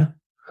them. Yeah.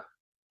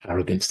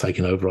 Arrogance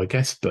taken over, I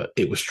guess, but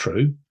it was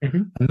true.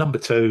 And number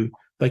 2,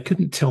 they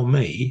couldn't tell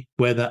me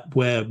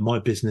where my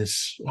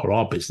business or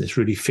our business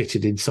really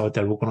fitted inside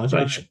their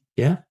organization. Right.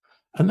 Yeah.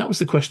 And that was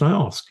the question I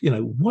asked,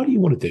 why do you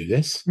want to do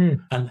this?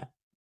 And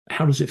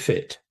how does it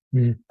fit?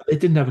 They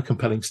didn't have a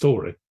compelling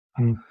story.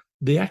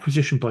 The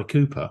acquisition by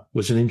Cooper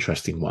was an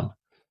interesting one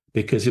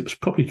because it was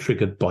probably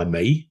triggered by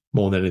me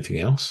more than anything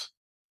else.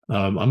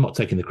 I'm not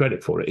taking the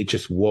credit for it. It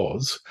just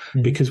was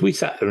because we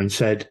sat there and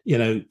said,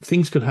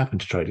 things could happen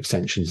to Trade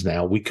Extensions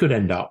now. We could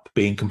end up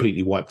being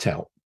completely wiped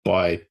out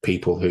by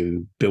people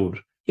who build,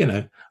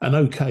 an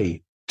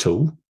okay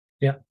tool.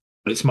 Yeah.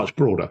 But it's much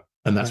broader.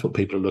 And that's what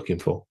people are looking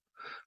for.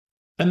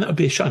 And that would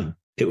be a shame.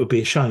 It would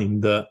be a shame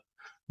that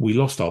we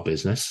lost our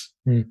business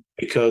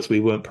because we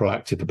weren't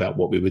proactive about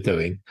what we were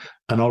doing,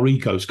 and our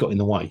egos got in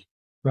the way.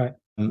 Right.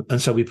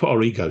 And so we put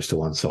our egos to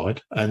one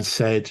side and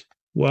said,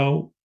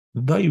 well,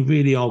 they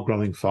really are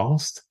growing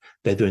fast.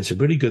 They're doing some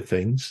really good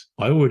things.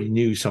 I already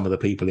knew some of the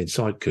people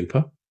inside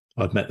Cooper.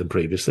 I'd met them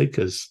previously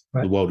because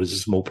the world is a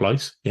small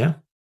place. Yeah.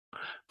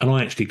 And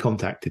I actually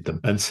contacted them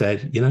and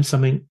said, you know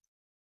something,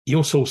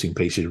 your sourcing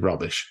piece is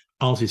rubbish.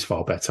 Ours is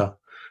far better.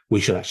 We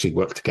should actually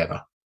work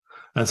together.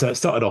 And so it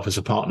started off as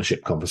a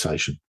partnership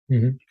conversation.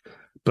 Mm-hmm.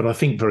 But I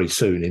think very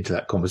soon into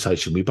that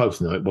conversation, we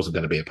both knew it wasn't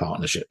going to be a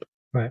partnership.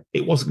 Right.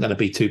 It wasn't going to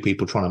be two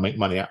people trying to make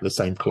money out of the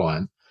same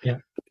client. Yeah.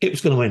 It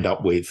was going to end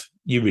up with,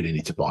 you really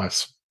need to buy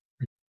us.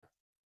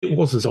 It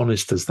was as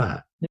honest as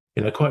that. Yeah.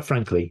 You know, quite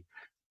frankly,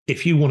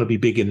 if you want to be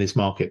big in this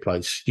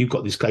marketplace, you've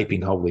got this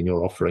gaping hole in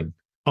your offering.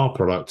 Our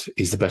product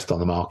is the best on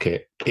the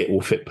market. It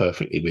will fit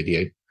perfectly with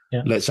you.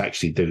 Yeah. Let's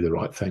actually do the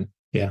right thing.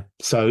 Yeah.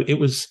 So it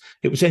was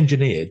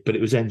engineered, but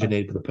it was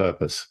engineered with a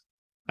purpose.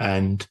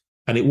 And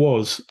it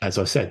was, as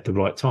I said, the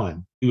right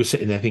time. We were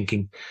sitting there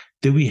thinking,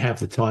 do we have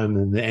the time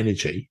and the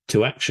energy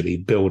to actually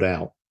build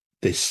out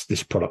this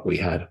product we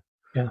had?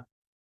 Yeah.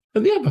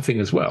 And the other thing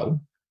as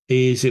well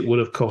is it would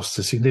have cost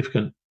a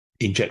significant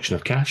injection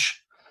of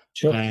cash.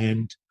 Sure.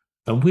 And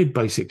we'd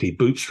basically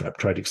bootstrapped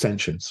Trade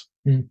Extensions.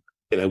 You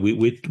know,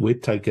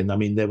 we'd taken, I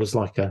mean, there was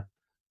like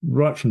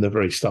right from the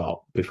very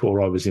start,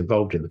 before I was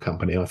involved in the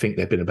company, I think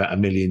there'd been about €1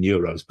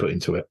 million put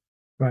into it.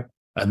 Right.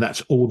 And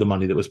that's all the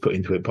money that was put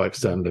into it by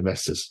external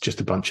investors, just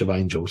a bunch of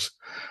angels.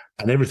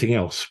 And everything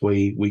else,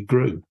 we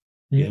grew.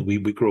 You know, we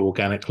grew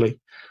organically.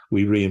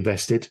 We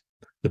reinvested.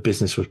 The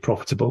business was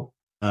profitable.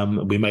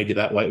 We made it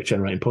that way of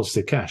generating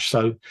positive cash.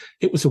 So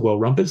it was a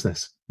well-run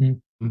business.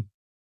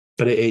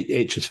 But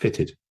it just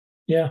fitted.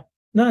 Yeah.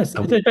 No, it's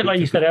a bit like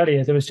you said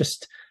earlier. There was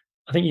just,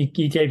 I think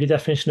you gave your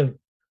definition of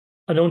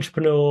an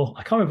entrepreneur.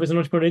 I can't remember if it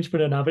was an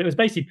entrepreneur now, but it was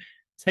basically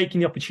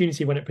taking the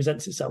opportunity when it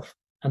presents itself.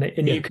 And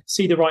you could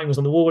see the writing was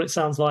on the wall, it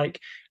sounds like.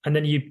 And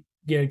then you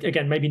know,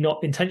 again, maybe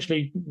not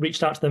intentionally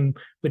reached out to them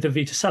with a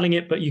view to selling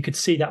it, but you could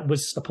see that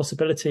was a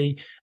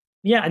possibility.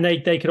 Yeah. And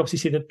they could obviously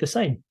see the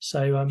same.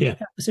 So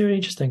it's really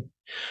interesting.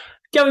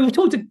 Garry, we've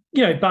talked,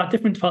 about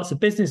different parts of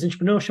business,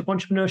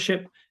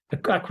 entrepreneurship,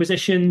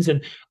 acquisitions.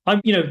 And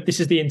this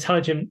is the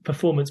Intelligent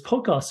Performance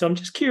podcast. So I'm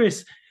just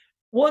curious,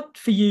 what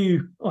for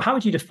you, or how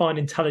would you define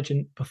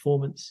intelligent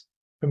performance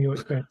from your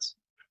experience?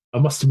 I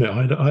must admit,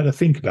 I had to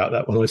think about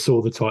that when I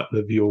saw the title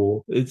of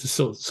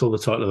the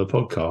title of the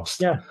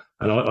podcast. Yeah.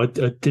 And I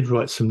did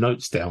write some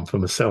notes down for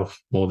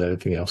myself more than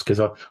anything else,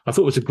 because I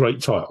thought it was a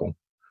great title.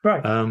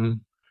 Right.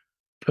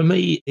 For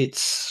me,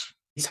 it's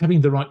having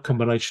the right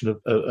combination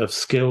of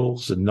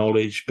skills and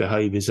knowledge,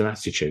 behaviours and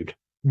attitude.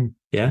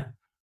 Yeah.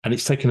 And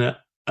it's taking a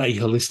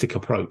holistic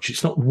approach.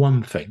 It's not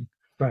one thing.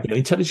 Right.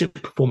 Intelligent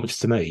performance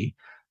to me,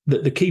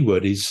 the key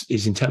word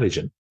is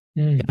intelligent.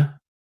 Yeah.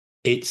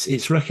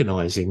 It's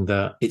recognizing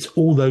that it's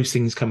all those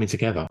things coming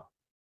together.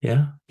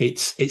 Yeah.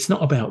 It's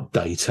not about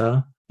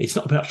data. It's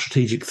not about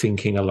strategic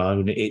thinking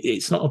alone.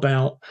 It's not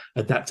about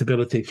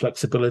adaptability,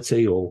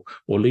 flexibility, or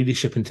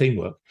leadership and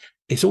teamwork.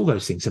 It's all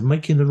those things and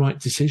making the right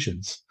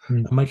decisions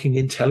and making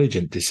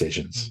intelligent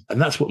decisions.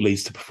 And that's what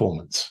leads to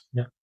performance.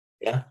 Yeah.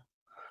 Yeah.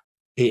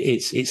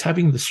 It's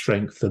having the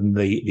strength and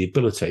the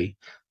ability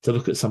to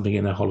look at something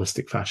in a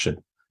holistic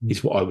fashion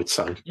is what I would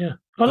say. Yeah.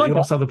 I like you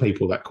ask other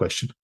people that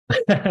question.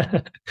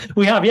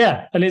 We have,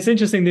 yeah. And it's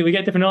interesting that we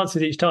get different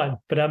answers each time.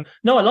 But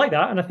no, I like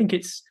that. And I think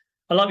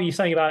I like what you're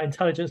saying about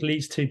intelligence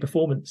leads to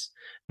performance.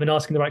 I mean,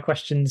 asking the right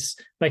questions,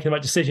 making the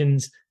right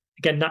decisions,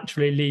 again,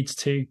 naturally leads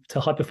to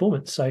high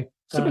performance. So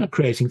it's about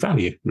creating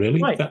value, really.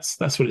 Right. That's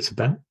what it's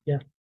about. Yeah.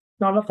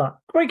 No, I love that.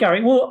 Great,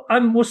 Garry. Well,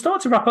 we'll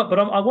start to wrap up, but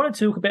I wanted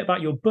to talk a bit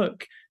about your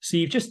book. So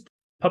you've just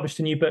published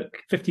a new book,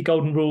 50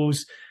 Golden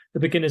Rules, The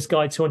Beginner's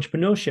Guide to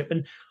Entrepreneurship.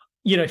 And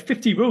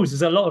 50 rules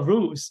is a lot of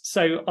rules.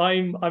 So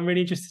I'm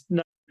really interested to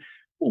know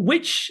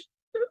which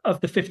of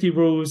the 50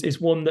 rules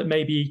is one that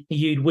maybe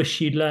you'd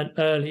wish you'd learned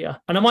earlier.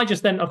 And I might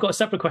just I've got a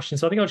separate question,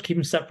 so I think I'll just keep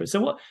them separate.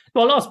 So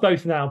I'll ask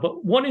both now,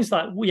 but one is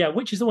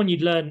which is the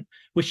one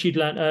wish you'd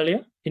learned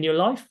earlier in your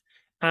life?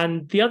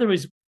 And the other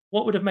is,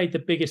 what would have made the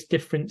biggest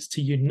difference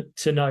to you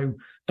to know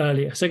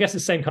earlier? So I guess the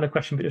same kind of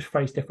question, but just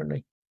phrased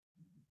differently.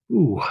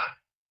 Ooh,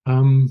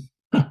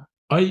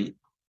 I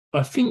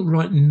think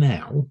right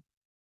now,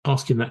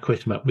 asking that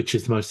question about which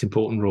is the most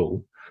important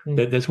rule,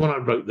 there's one I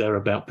wrote there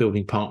about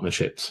building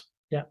partnerships.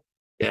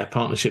 Yeah,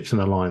 partnerships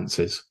and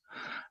alliances.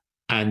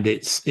 And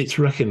it's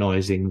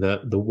recognizing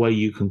that the way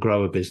you can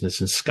grow a business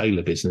and scale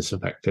a business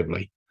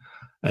effectively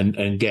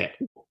and get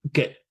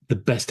the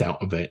best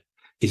out of it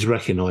is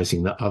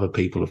recognizing that other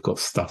people have got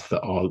stuff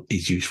that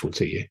is useful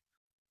to you.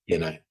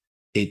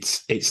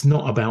 It's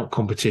not about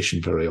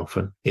competition very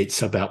often.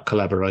 It's about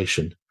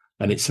collaboration,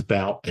 and it's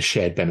about a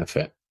shared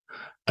benefit.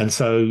 And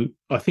so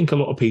I think a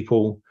lot of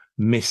people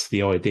miss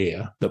the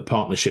idea that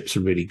partnerships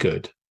are really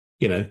good.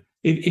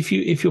 If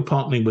you're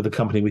partnering with a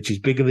company which is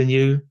bigger than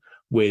you,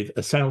 with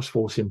a sales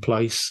force in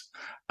place,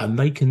 and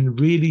they can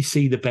really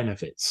see the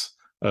benefits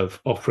of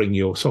offering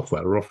your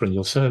software or offering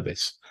your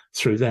service,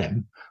 through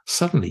them,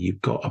 suddenly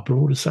you've got a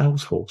broader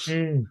sales force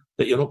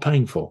that you're not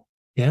paying for.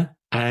 Yeah.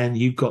 And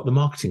you've got the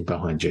marketing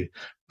behind you,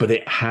 but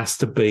it has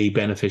to be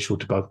beneficial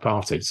to both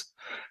parties,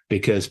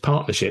 because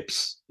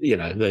partnerships,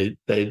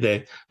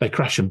 they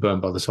crash and burn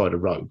by the side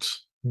of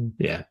roads.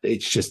 Yeah.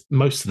 It's just,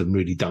 most of them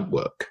really don't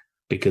work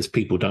because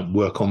people don't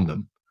work on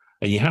them,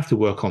 and you have to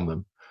work on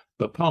them.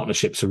 But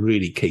partnerships are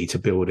really key to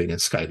building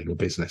and scaling a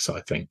business,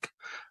 I think.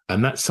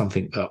 And that's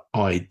something that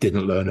I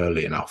didn't learn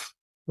early enough.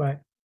 Right.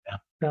 Yeah.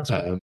 That's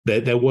right.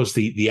 There was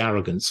the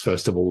arrogance,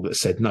 first of all, that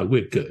said, no,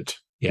 we're good.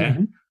 Yeah.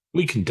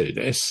 We can do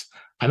this.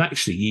 And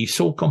actually, you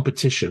saw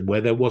competition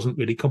where there wasn't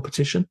really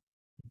competition.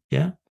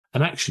 Yeah.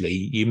 And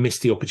actually, you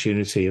missed the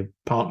opportunity of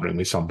partnering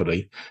with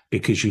somebody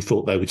because you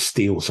thought they would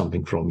steal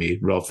something from you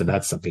rather than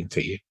add something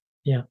to you.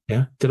 Yeah.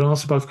 Yeah. Did I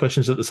answer both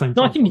questions at the same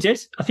time? No, I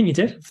think you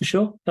did, for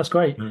sure. That's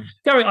great.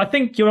 Garry, I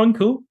think your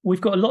uncle,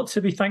 we've got a lot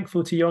to be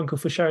thankful to your uncle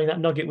for sharing that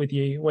nugget with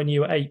you when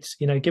you were 8.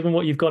 Given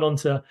what you've gone on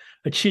to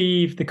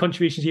achieve, the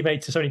contributions you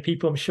made to so many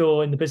people, I'm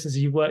sure, in the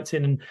businesses you've worked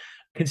in and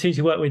continue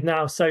to work with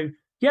now. So,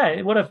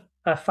 yeah, what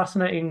a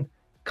fascinating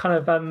kind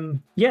of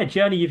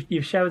journey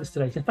you've shared with us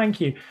today. So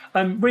thank you.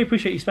 Really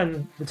appreciate you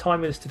spending the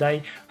time with us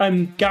today.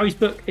 Garry's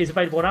book is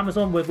available on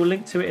Amazon. We'll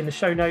link to it in the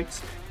show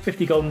notes.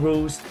 50 Golden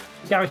Rules.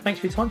 Garry, thanks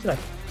for your time today.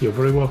 You're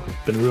very welcome.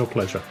 It's been a real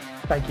pleasure.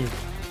 Thank you.